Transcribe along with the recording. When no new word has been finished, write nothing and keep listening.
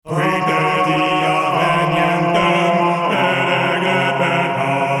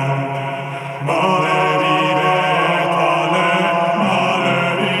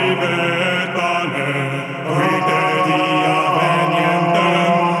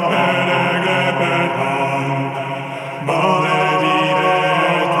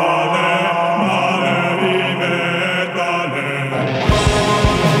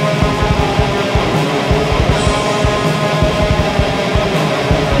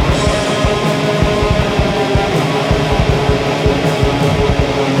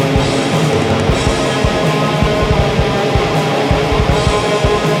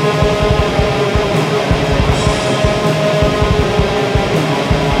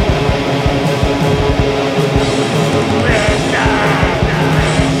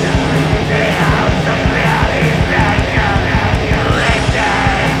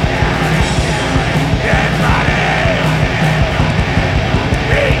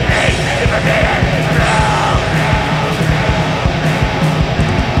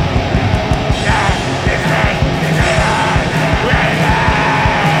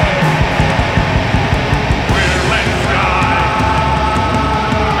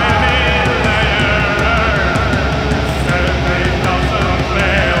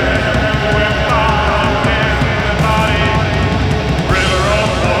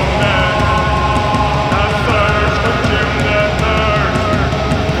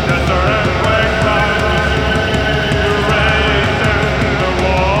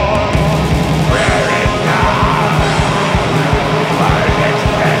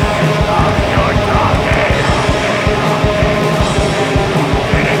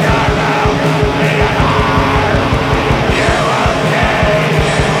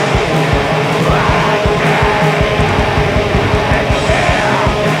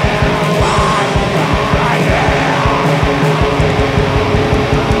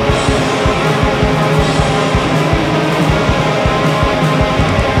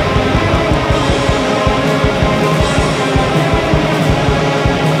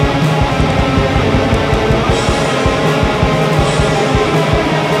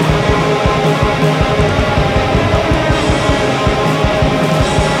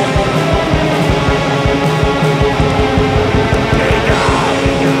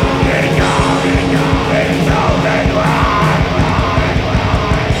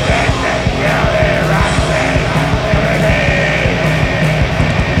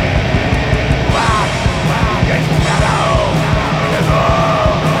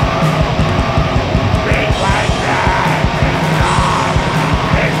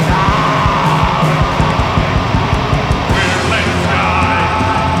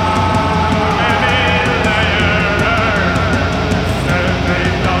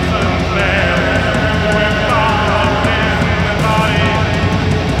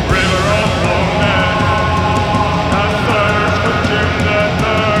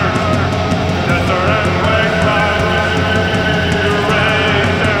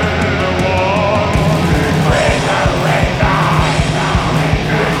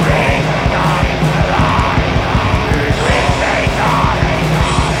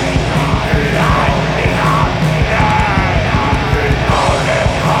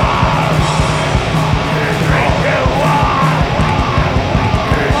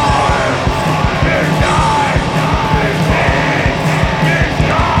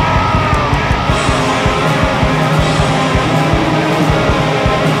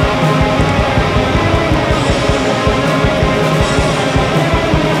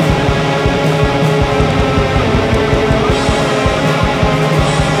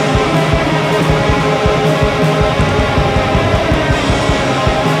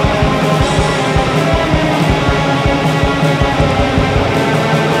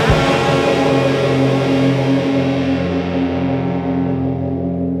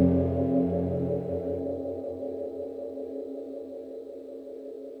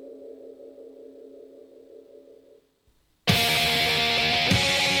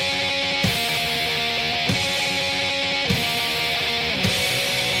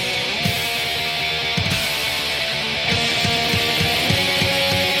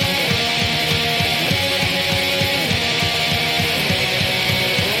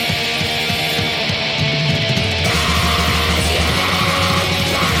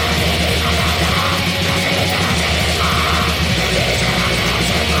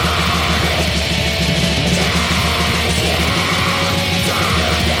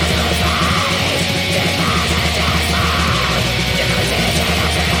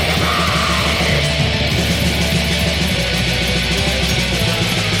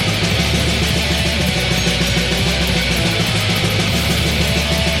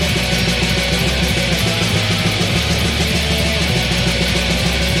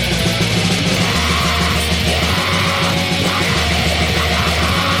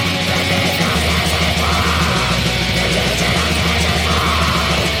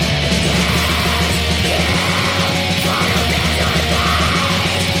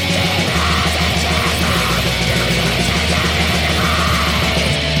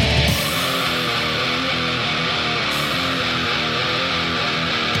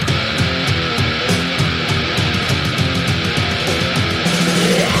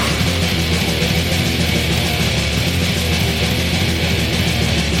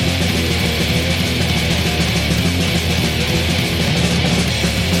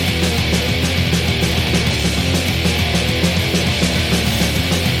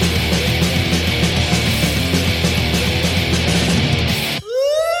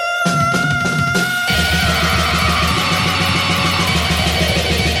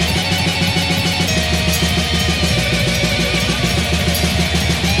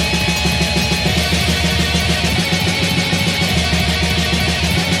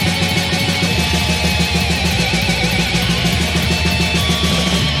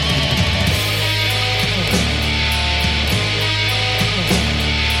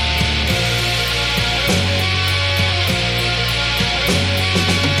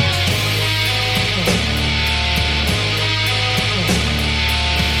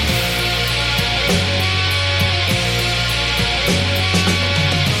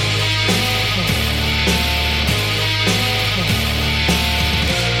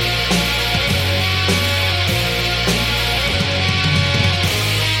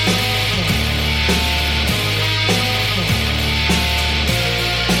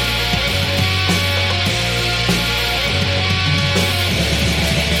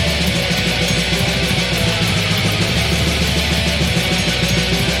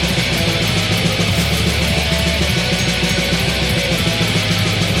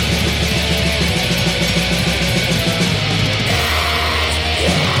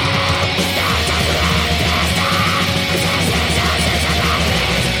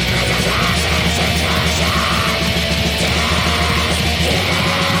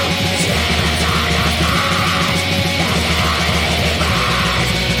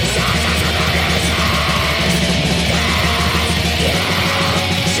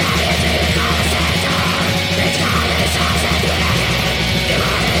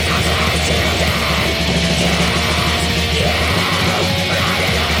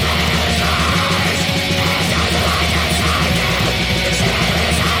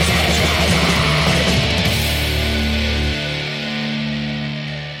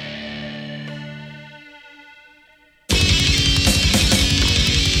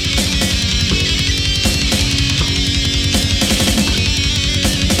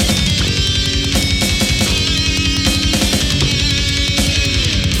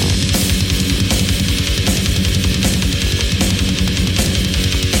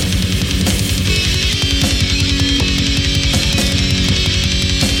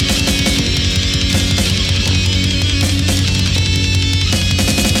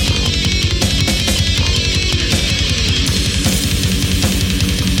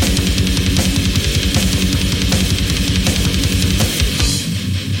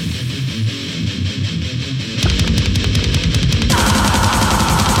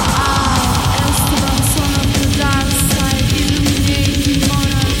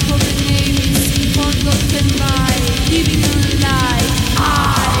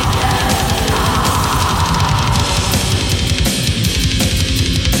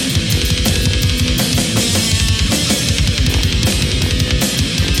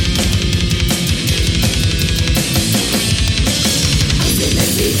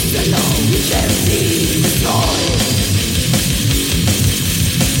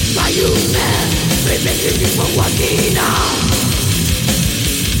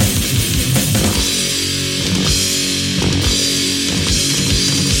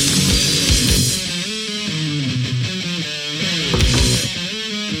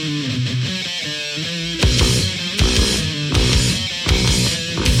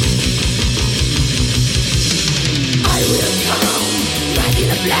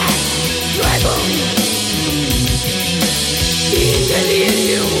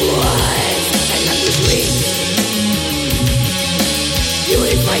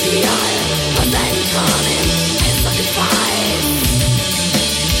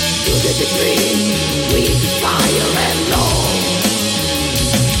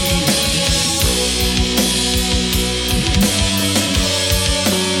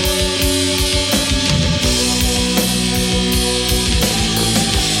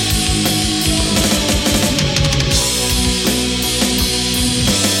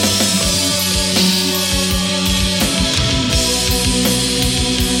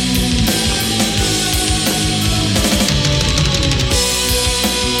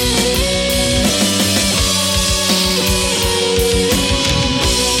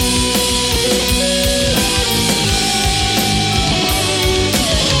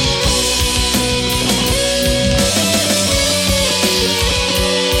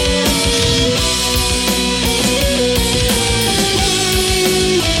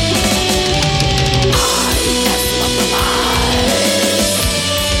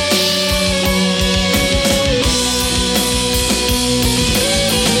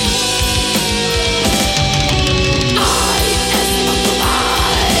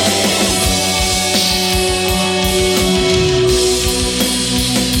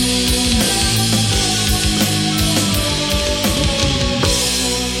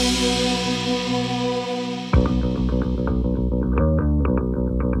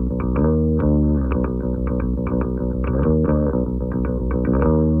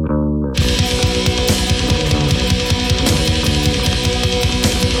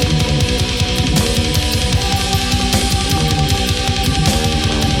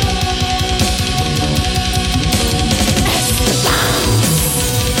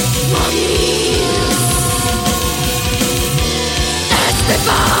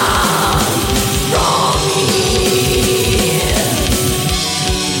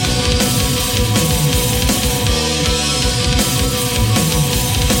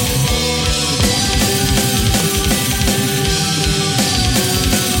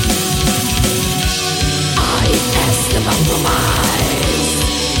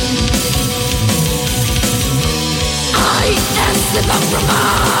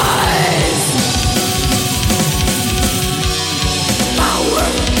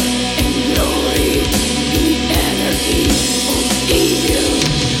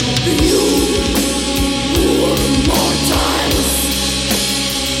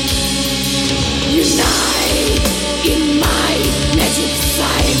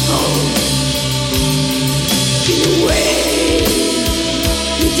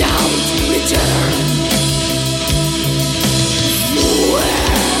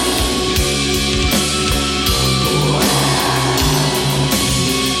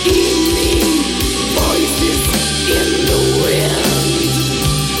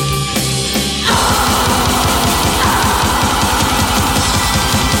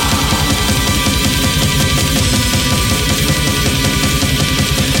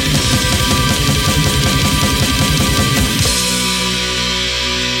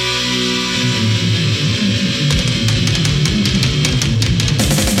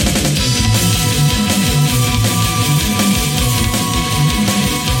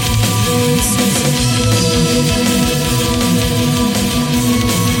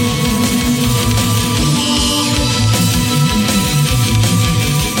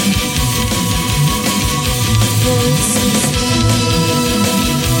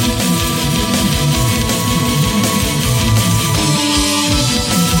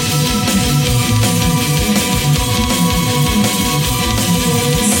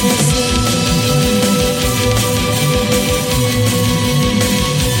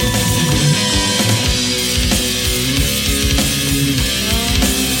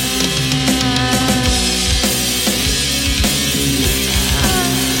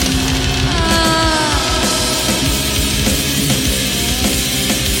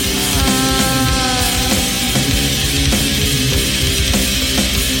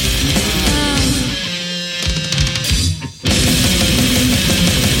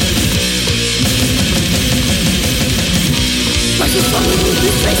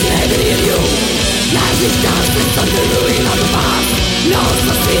It's on the ruin of the past. Lost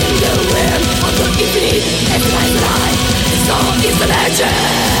us in the realm of the infinite. As lies and I, so is the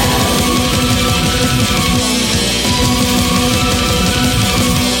legend.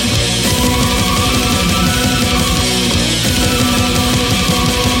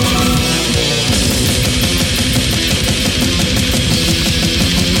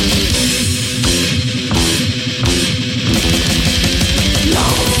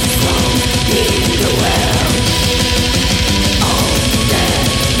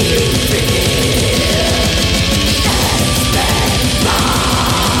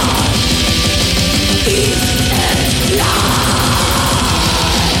 Is a lie.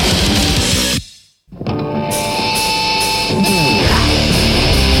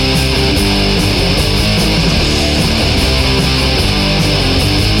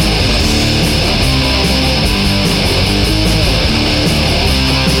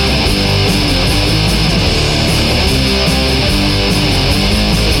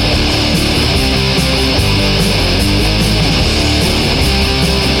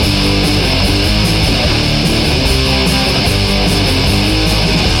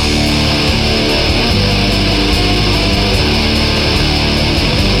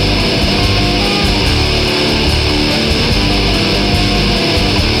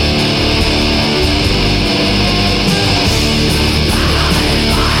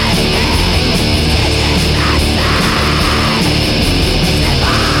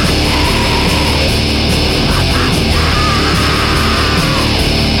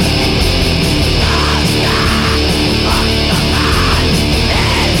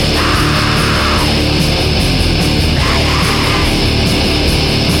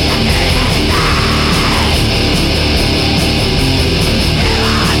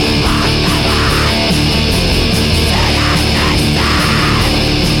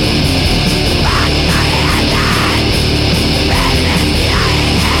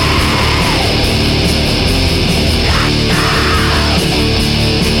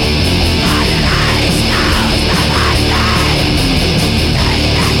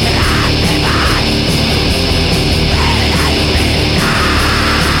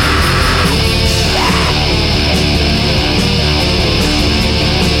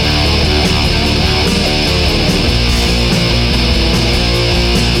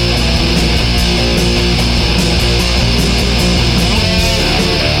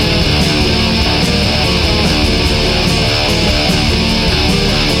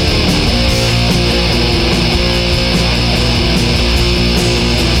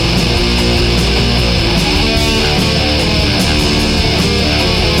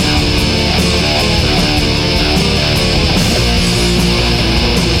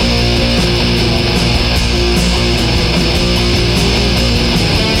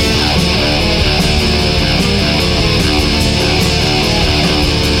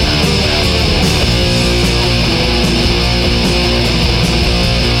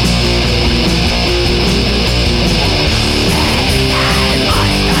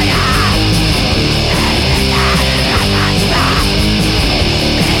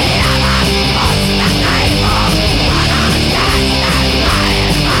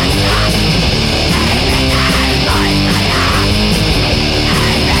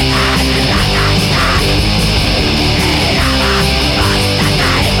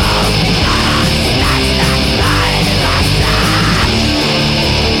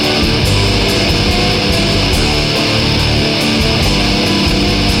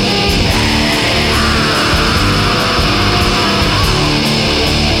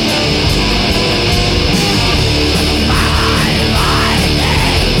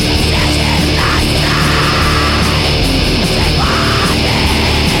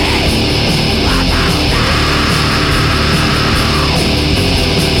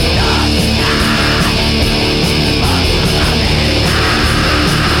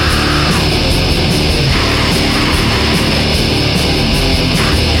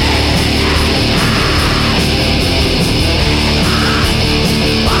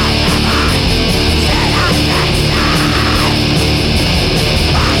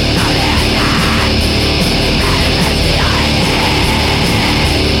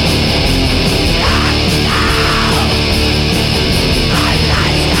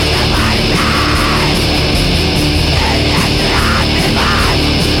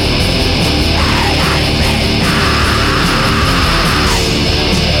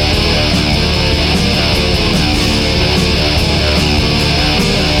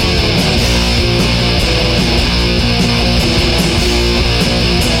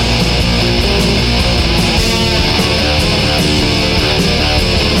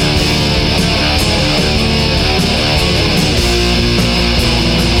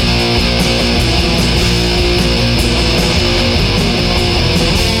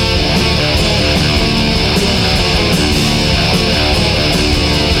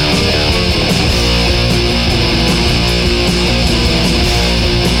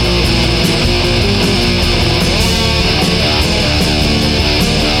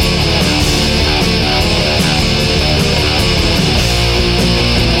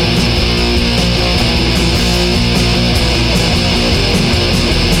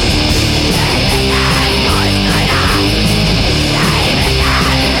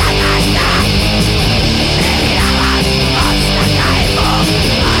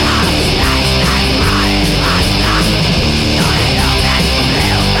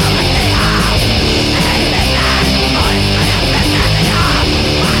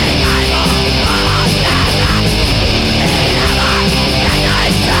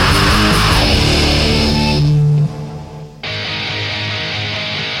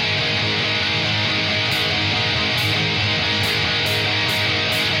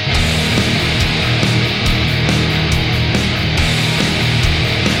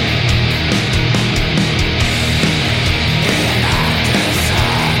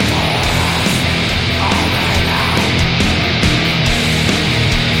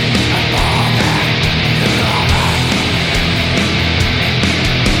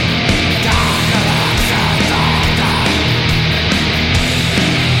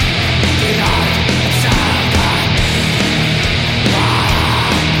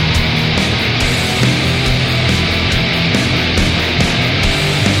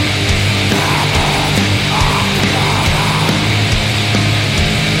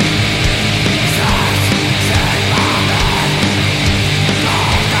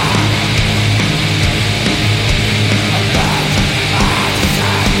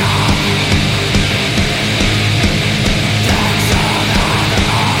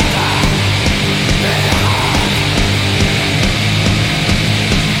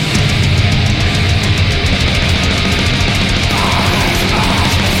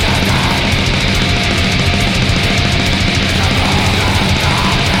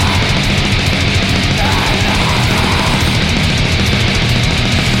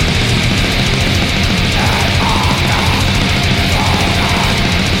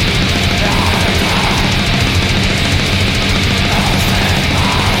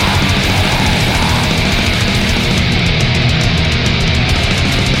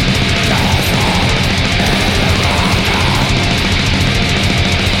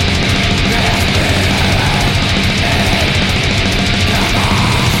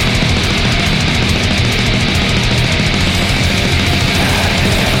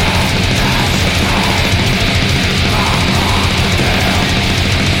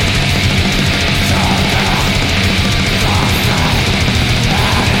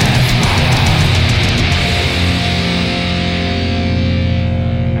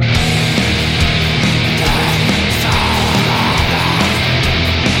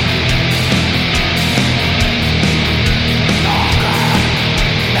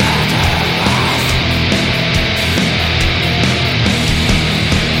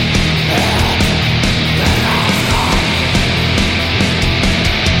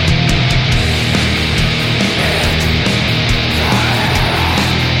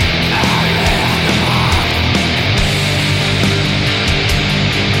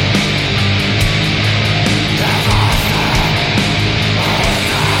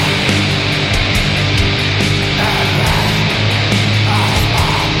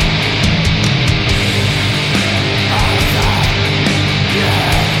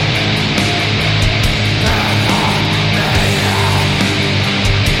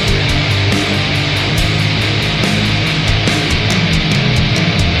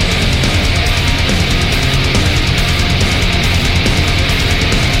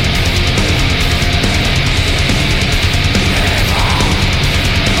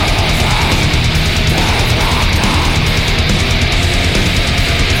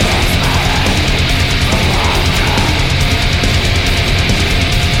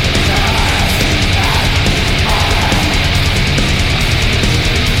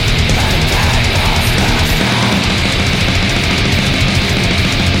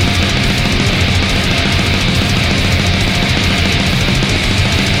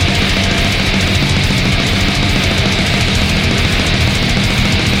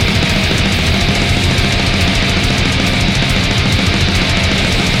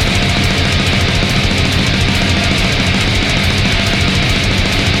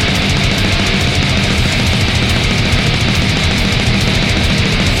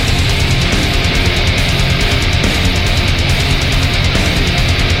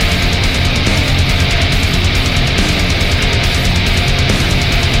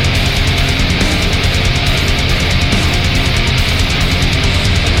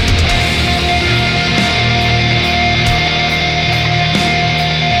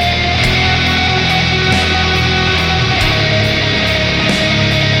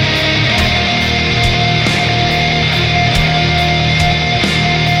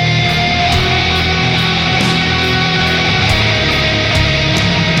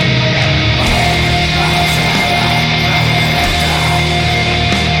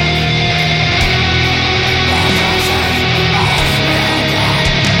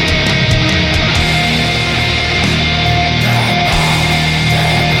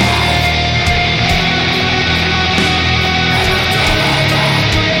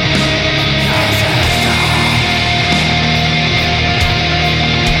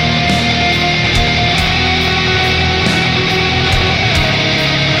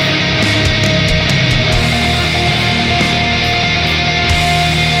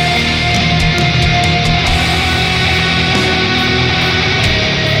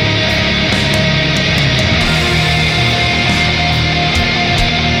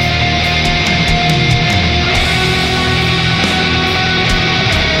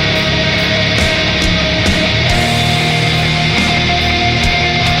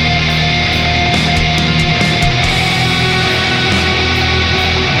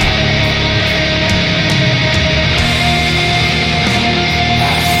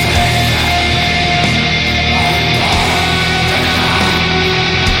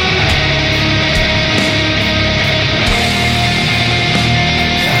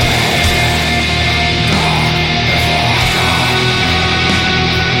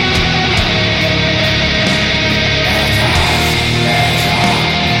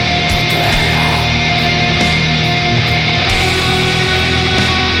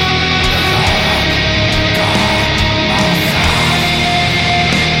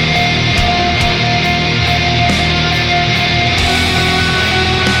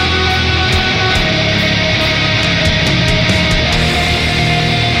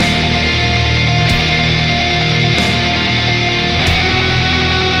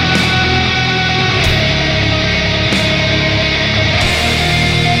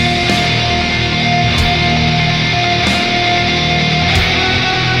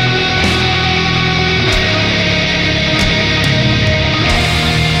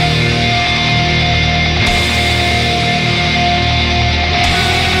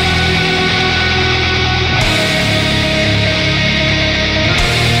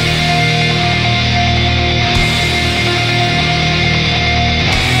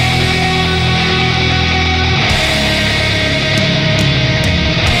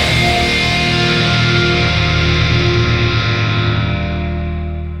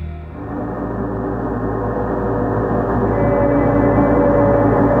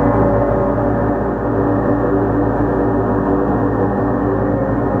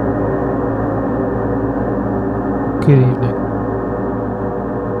 Good evening,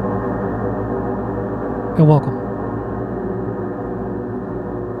 and welcome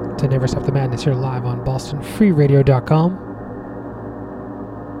to Never Stop the Madness here live on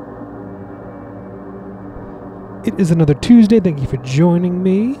BostonFreeRadio.com. It is another Tuesday. Thank you for joining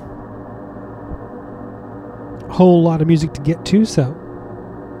me. A whole lot of music to get to, so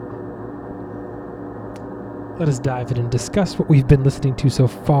let us dive in and discuss what we've been listening to so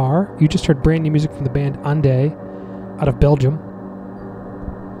far. You just heard brand new music from the band Ande out of Belgium,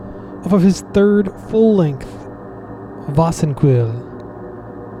 off of his third full-length, Wassenquill.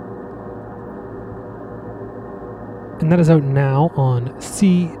 And that is out now on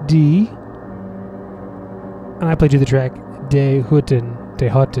CD. And I played you the track De Hutten.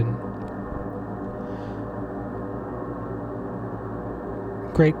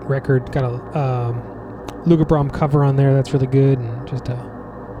 Great record. Got a Lugerbrom cover on there that's really good, and just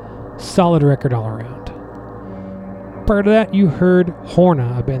a solid record all around. Prior to that, you heard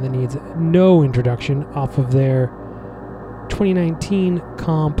Horna, a band that needs no introduction, off of their 2019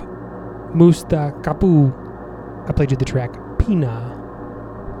 comp Musta Kapu. I played you the track Pina.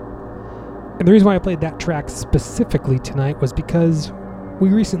 And the reason why I played that track specifically tonight was because we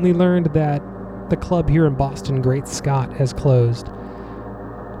recently learned that the club here in Boston, Great Scott, has closed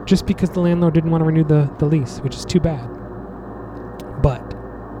just because the landlord didn't want to renew the lease, which is too bad. But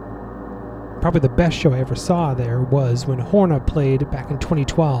probably the best show I ever saw there was when Horna played back in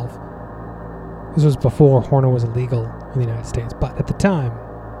 2012. This was before Horna was illegal in the United States, but at the time,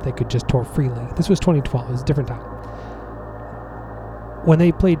 they could just tour freely. This was 2012. It was a different time. When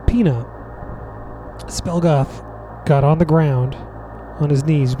they played Pina, Spellgoth got on the ground on his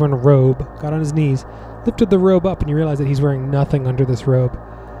knees, wearing a robe, got on his knees, lifted the robe up, and you realize that he's wearing nothing under this robe.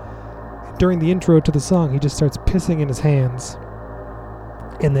 During the intro to the song, he just starts pissing in his hands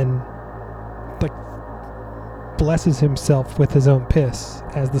and then blesses himself with his own piss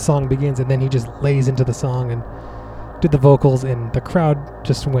as the song begins, and then he just lays into the song and did the vocals, and the crowd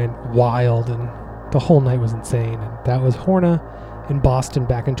just went wild, and the whole night was insane. And that was Horna in Boston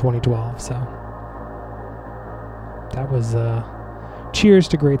back in 2012. So that was cheers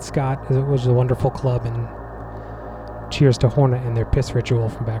to Great Scott. It was a wonderful club, and cheers to Horna and their piss ritual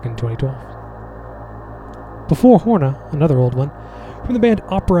from back in 2012. Before Horna, another old one, from the band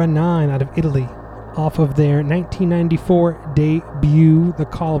Opera 9 out of Italy, off of their 1994 debut, The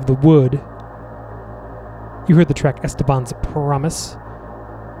Call of the Wood. You heard the track Esteban's Promise.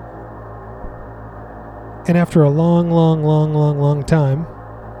 And after a long time,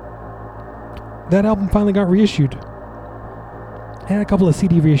 that album finally got reissued. I had a couple of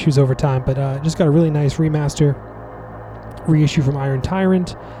CD reissues over time, but just got a really nice remaster reissue from Iron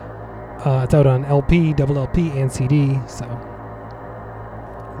Tyrant. It's out on LP, double LP, and CD, so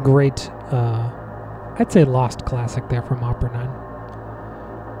great, I'd say lost classic there from Opera 9.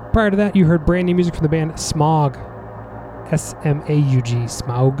 Prior to that, you heard brand new music from the band Smaug, S-M-A-U-G,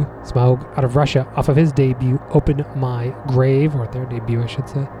 Smaug, out of Russia, off of his debut, Open My Grave, or their debut, I should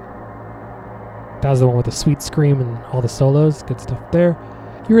say. That was the one with the sweet scream and all the solos, good stuff there.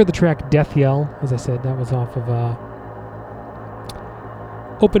 You heard the track Death Yell, as I said, that was off of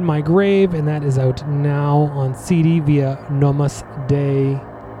Open My Grave, and that is out now on CD via Nomos Day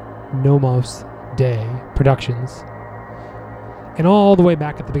Productions. And all the way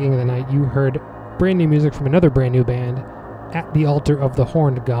back at the beginning of the night, you heard brand new music from another brand new band, At the Altar of the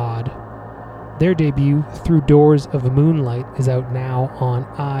Horned God. Their debut, Through Doors of Moonlight, is out now on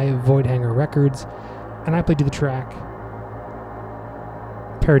Voidhanger Records, and I played you the track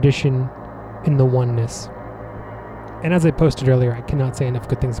Perdition in the Oneness. And as I posted earlier, I cannot say enough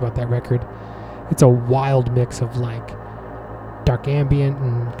good things about that record. It's a wild mix of like dark ambient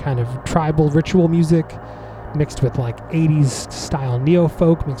and kind of tribal ritual music, mixed with like 80s style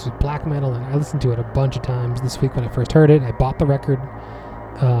neo-folk, mixed with black metal, and I listened to it a bunch of times this week when I first heard it. I bought the record.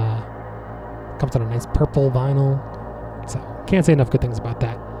 Comes on a nice purple vinyl, so can't say enough good things about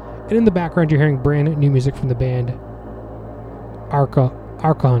that. And in the background, you're hearing brand new music from the band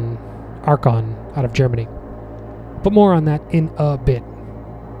Archon out of Germany. But more on that in a bit.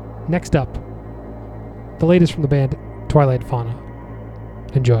 Next up, the latest from the band Twilight Fauna.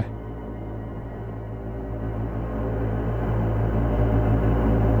 Enjoy.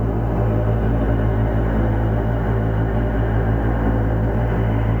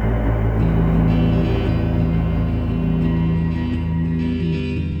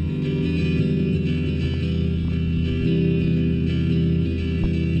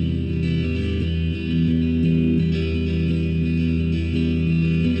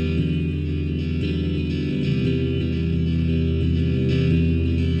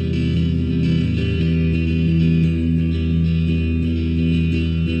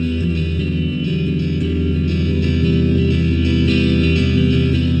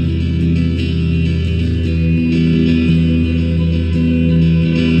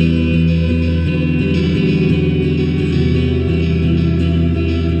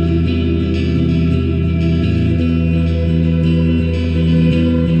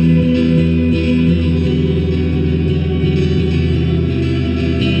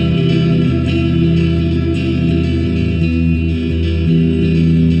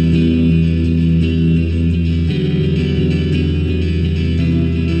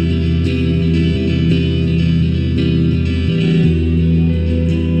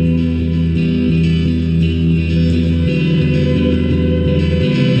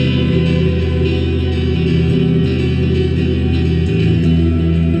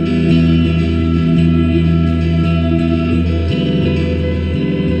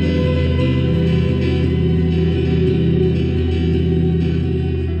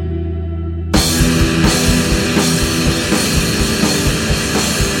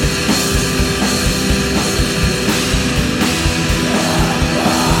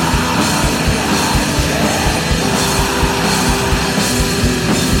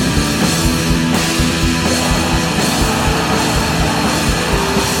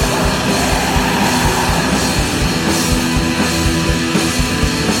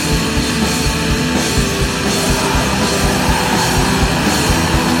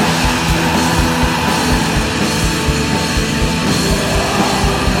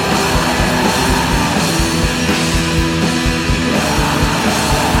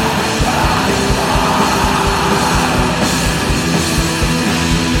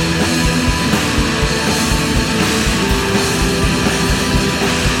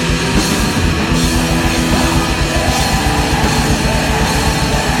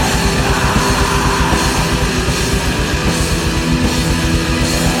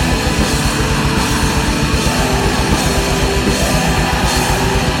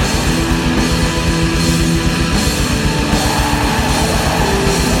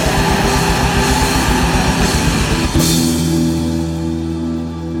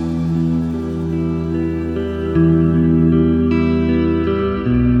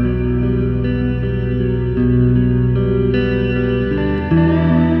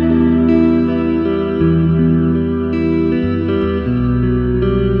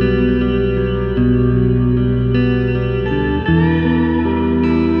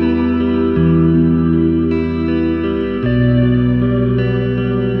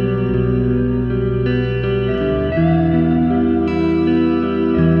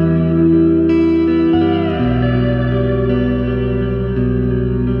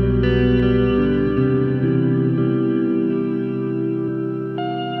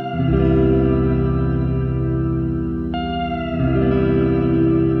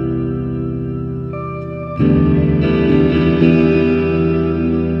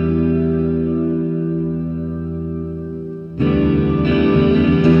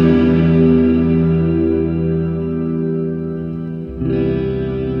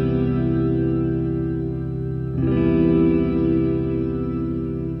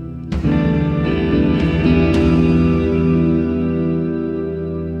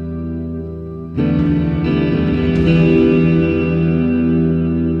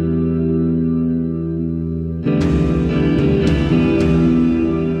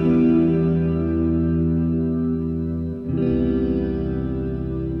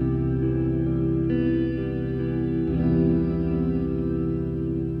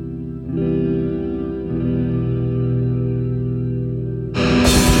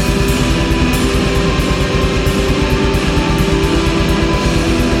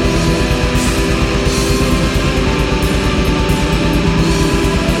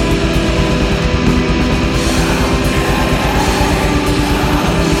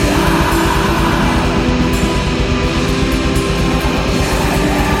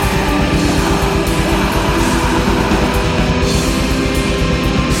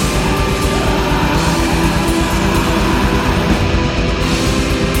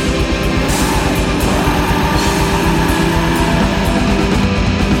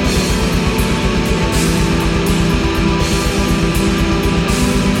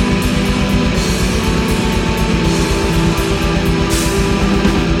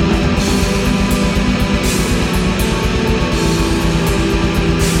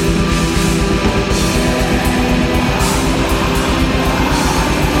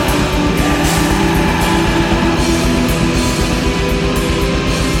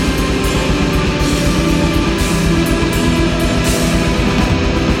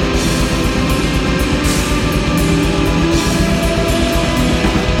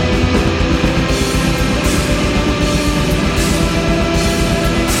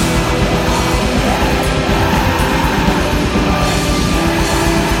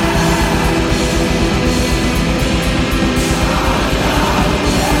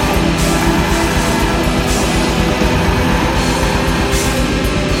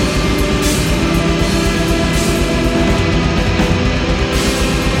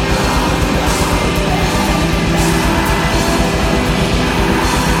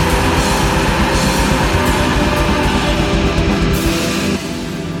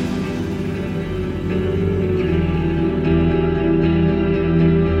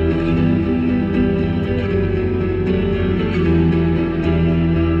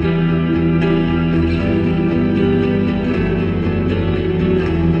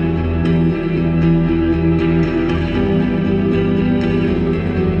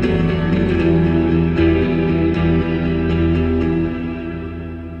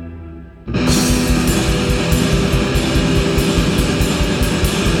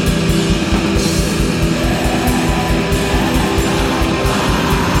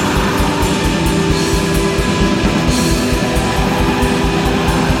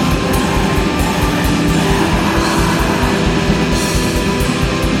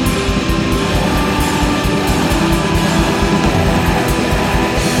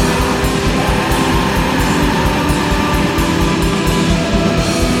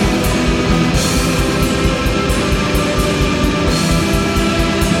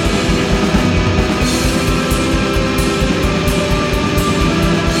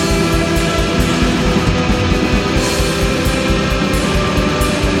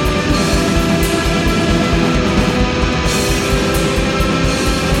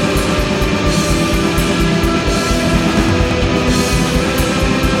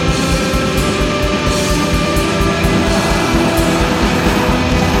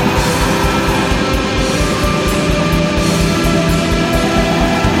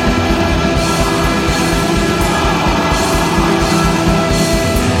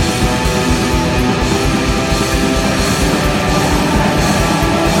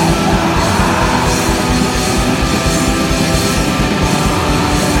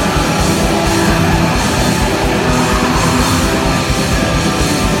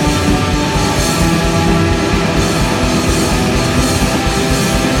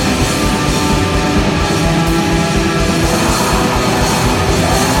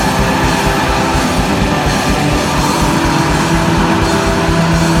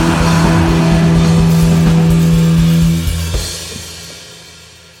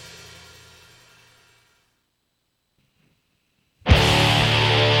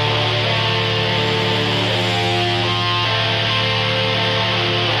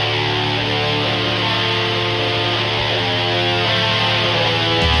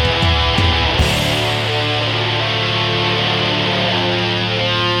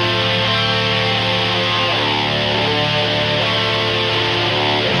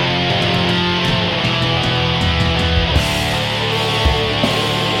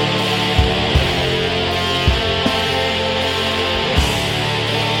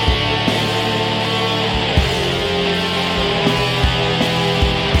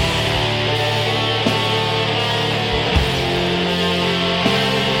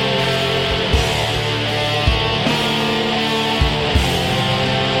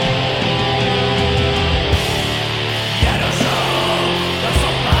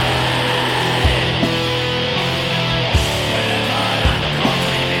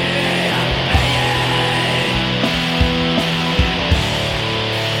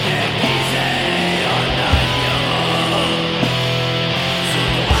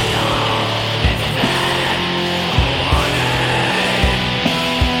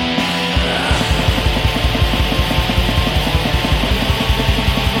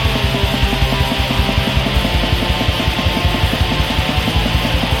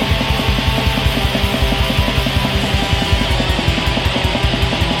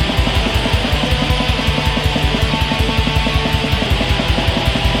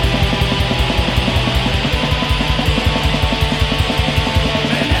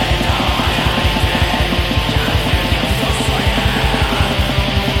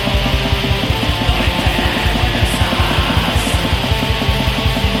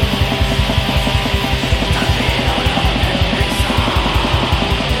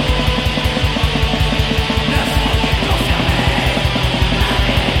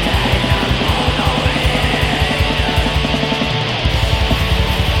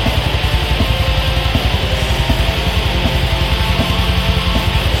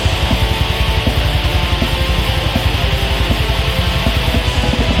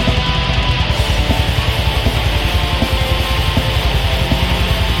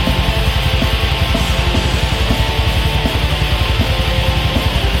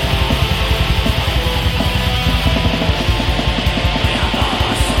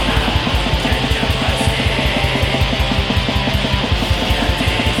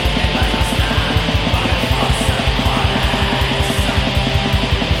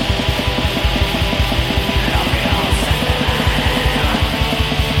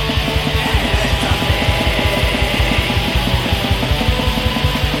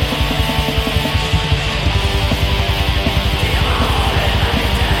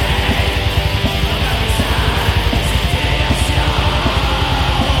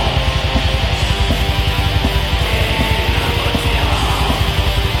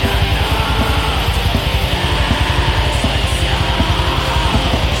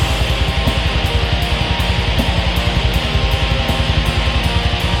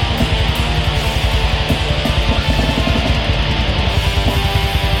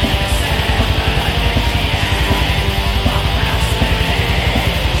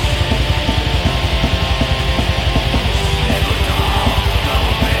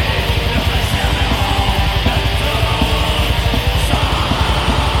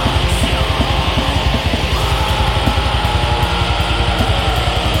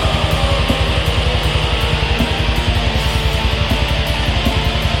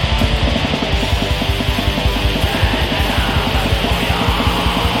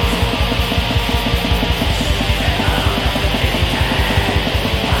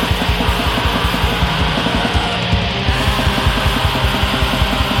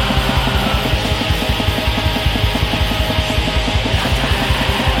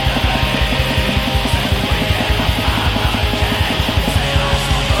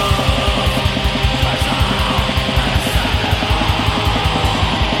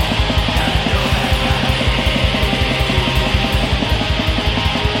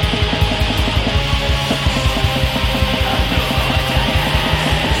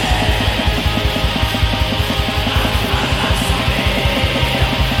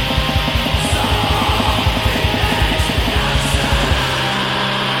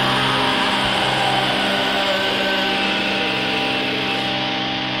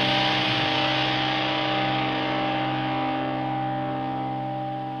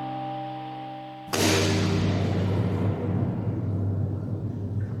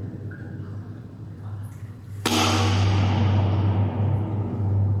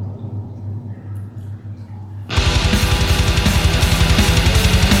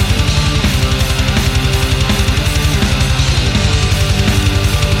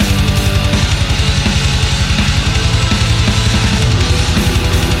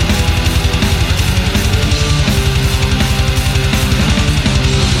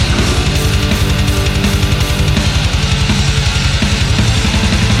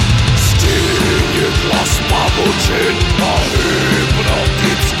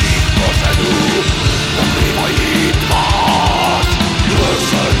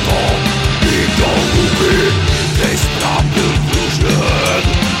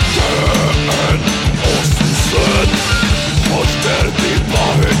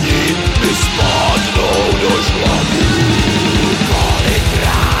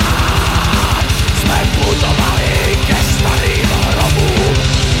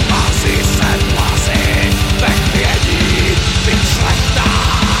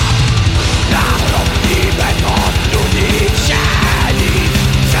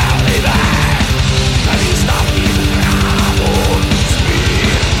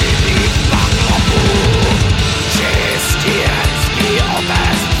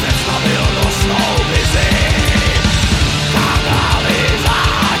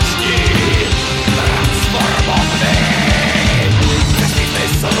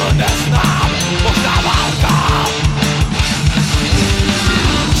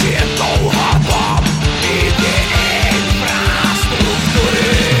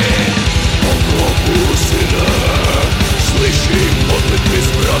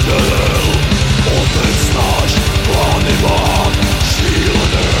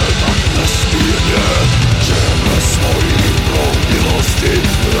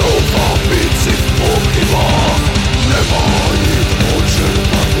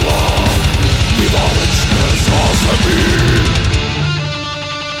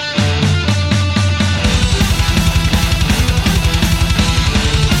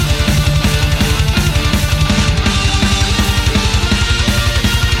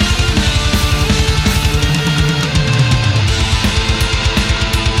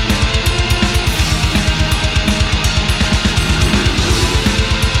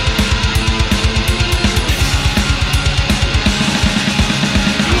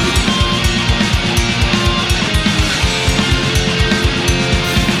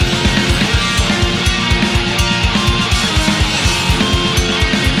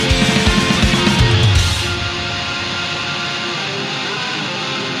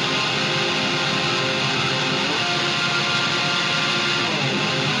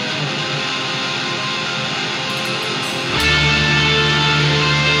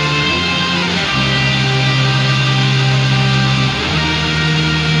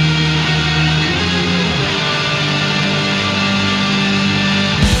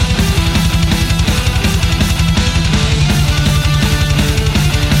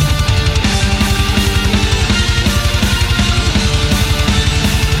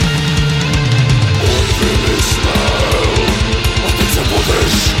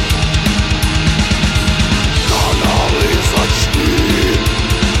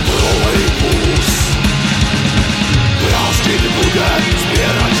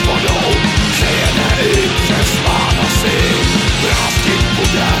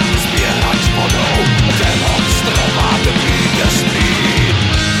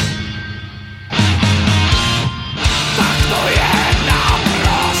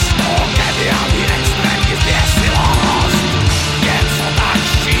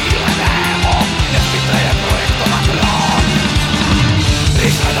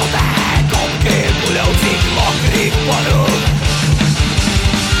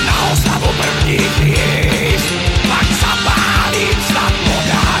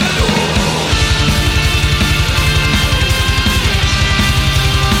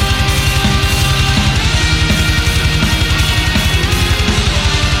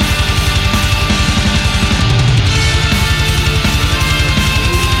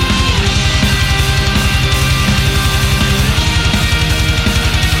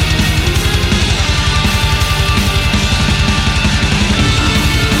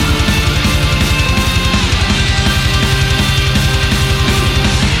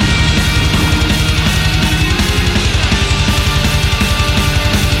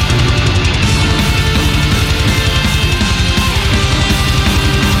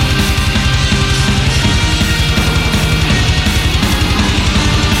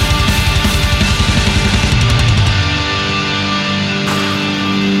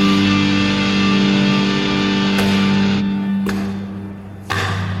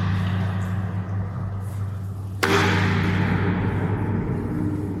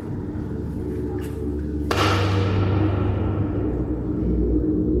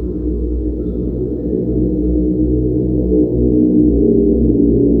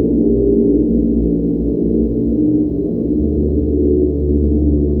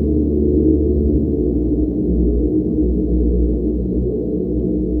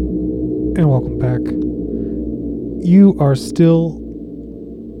 welcome back. You are still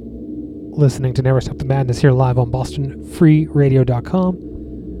listening to Never Stop the Madness here live on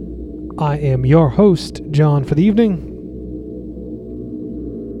BostonFreeRadio.com. I am your host, John, for the evening.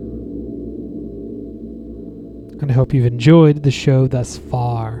 And I hope you've enjoyed the show thus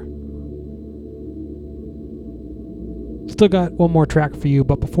far. Still got one more track for you,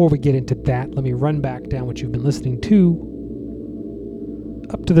 but before we get into that, let me run back down what you've been listening to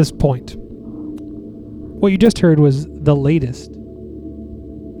up to this point. What you just heard was the latest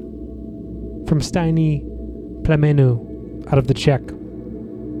from Steiny Plamenu out of the Czech.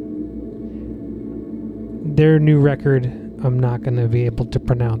 Their new record, I'm not going to be able to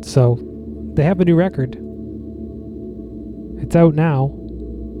pronounce. So they have a new record. It's out now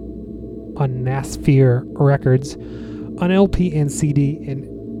on Nasphere Records on LP and CD, and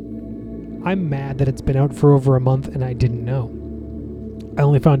I'm mad that it's been out for over a month and I didn't know. I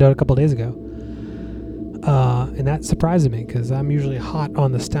only found out a couple days ago. And that surprised me because I'm usually hot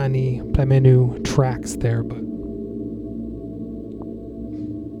on the Steiny Plamenu tracks there, but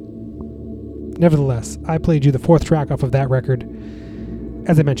nevertheless, I played you the fourth track off of that record,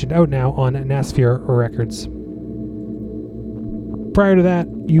 as I mentioned, out now on Nasphere Records. Prior to that,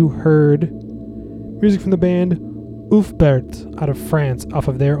 you heard music from the band Ulfbert out of France off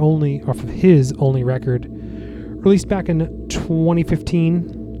of his only record, released back in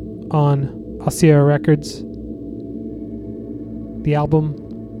 2015 on Ossia Records. The album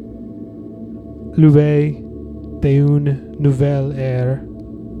Levé d'une nouvelle ère.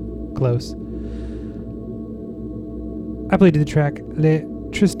 Close. I played the track Le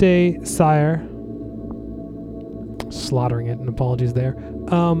Triste Sire. Slaughtering it, and apologies there.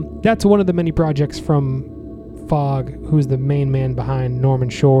 That's one of the many projects from Fogg, who's the main man behind Norman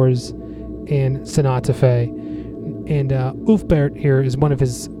Shores and Sonata Fe. And Ulfbert here is one of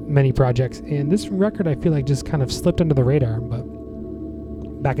his many projects. And this record, I feel like, just kind of slipped under the radar, but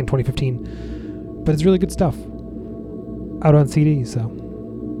back in 2015. But it's really good stuff. Out on CD, so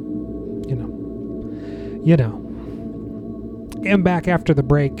you know. And back after the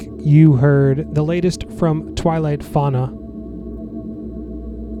break, you heard the latest from Twilight Fauna.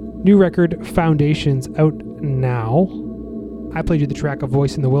 New record, Foundations, out now. I played you the track A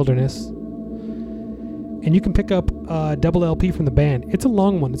Voice in the Wilderness. And you can pick up a double LP from the band. It's a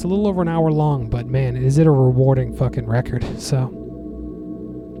long one. It's a little over an hour long, but man, is it a rewarding fucking record. So,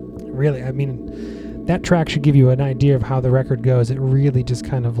 really, I mean, that track should give you an idea of how the record goes. It really just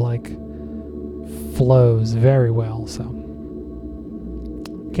kind of like flows very well, so.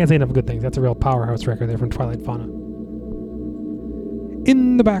 Can't say enough good things. That's a real powerhouse record there from Twilight Fauna.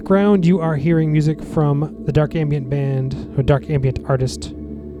 In the background, you are hearing music from the dark ambient band, or dark ambient artist,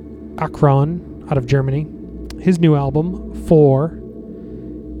 Akron, out of Germany. His new album, 4,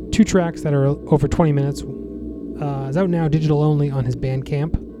 2 tracks that are over 20 minutes, is out now digital only on his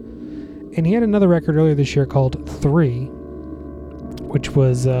Bandcamp. And he had another record earlier this year called 3, which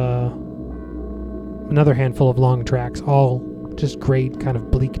was another handful of long tracks, all just great kind of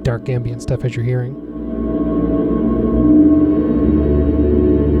bleak, dark ambient stuff as you're hearing.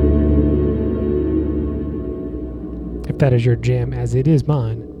 If that is your jam, as it is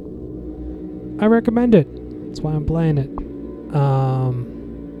mine, I recommend it. That's why I'm playing it.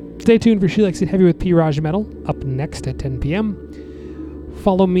 Stay tuned for She Likes It Heavy with P. Raj Metal, up next at 10 p.m.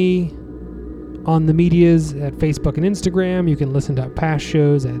 Follow me on the medias at Facebook and Instagram. You can listen to past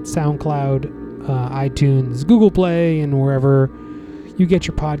shows at SoundCloud, iTunes, Google Play, and wherever you get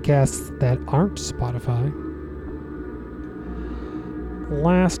your podcasts that aren't Spotify.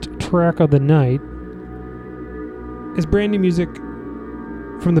 Last track of the night is brand new music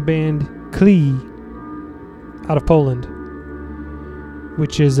from the band Klee out of Poland,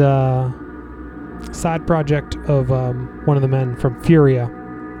 which is a side project of one of the men from Furia.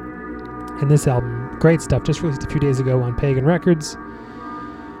 And this album, great stuff, just released a few days ago on Pagan Records,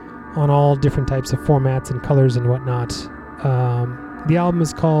 on all different types of formats and colors and whatnot. The album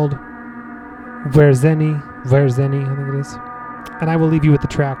is called Verzeni, I think it is. And I will leave you with the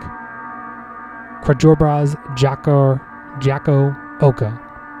track Krajobraz Jako Oko.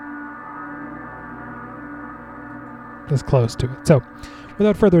 That's close to it. So,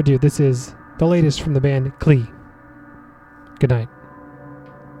 without further ado, this is the latest from the band Klee. Good night.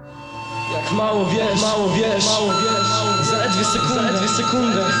 Jak mało wiesz, zaledwie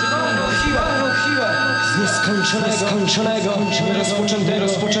sekundę, chwilę, z nieskończonego,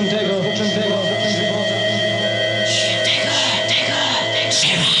 rozpoczętego.